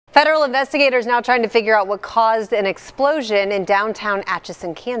Federal investigators now trying to figure out what caused an explosion in downtown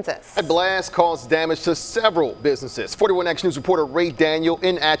Atchison, Kansas. That blast caused damage to several businesses. 41 Action News reporter Ray Daniel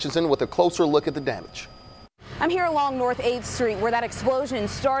in Atchison with a closer look at the damage. I'm here along North 8th Street where that explosion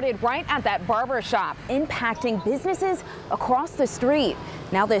started right at that barber shop, impacting businesses across the street.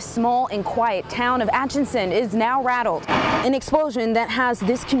 Now this small and quiet town of Atchison is now rattled. An explosion that has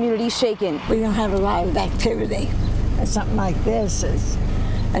this community shaken. We don't have a lot of activity. Something like this is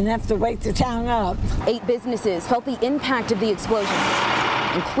enough to wake the town up. 8 businesses felt the impact of the explosion,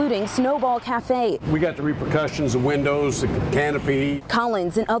 including Snowball Cafe. We got the repercussions, the windows, the canopy.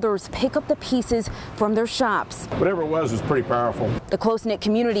 Collins and others pick up the pieces from their shops. Whatever it was pretty powerful. The close-knit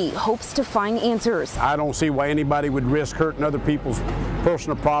community hopes to find answers. I don't see why anybody would risk hurting other people's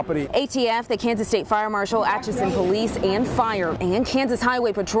personal property. ATF, the Kansas State Fire Marshal, Atchison Police and Fire, and Kansas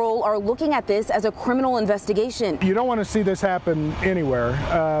Highway Patrol are looking at this as a criminal investigation. You don't want to see this happen anywhere,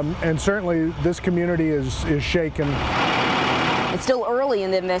 and certainly this community is shaken. It's still early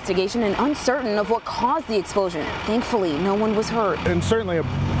in the investigation and uncertain of what caused the explosion. Thankfully, no one was hurt. And certainly a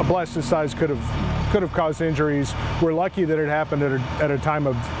blast this size could have caused injuries. We're lucky that it happened at a time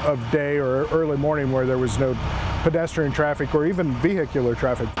of day or early morning where there was no pedestrian traffic or even vehicular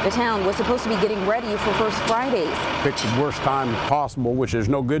traffic. The town was supposed to be getting ready for First Fridays. Picked the worst time possible, which is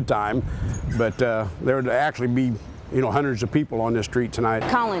no good time, but there would actually be hundreds of people on this street tonight.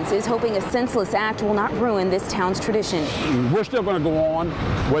 Collins is hoping a senseless act will not ruin this town's tradition. We're still going to go on,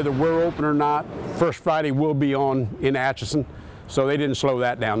 whether we're open or not. First Friday will be on in Atchison, so they didn't slow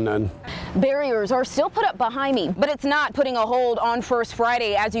that down none. Barriers are still put up behind me, but it's not putting a hold on First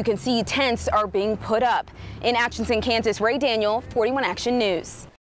Friday. As you can see, tents are being put up. In Atchison, Kansas, Ray Daniel, 41 Action News.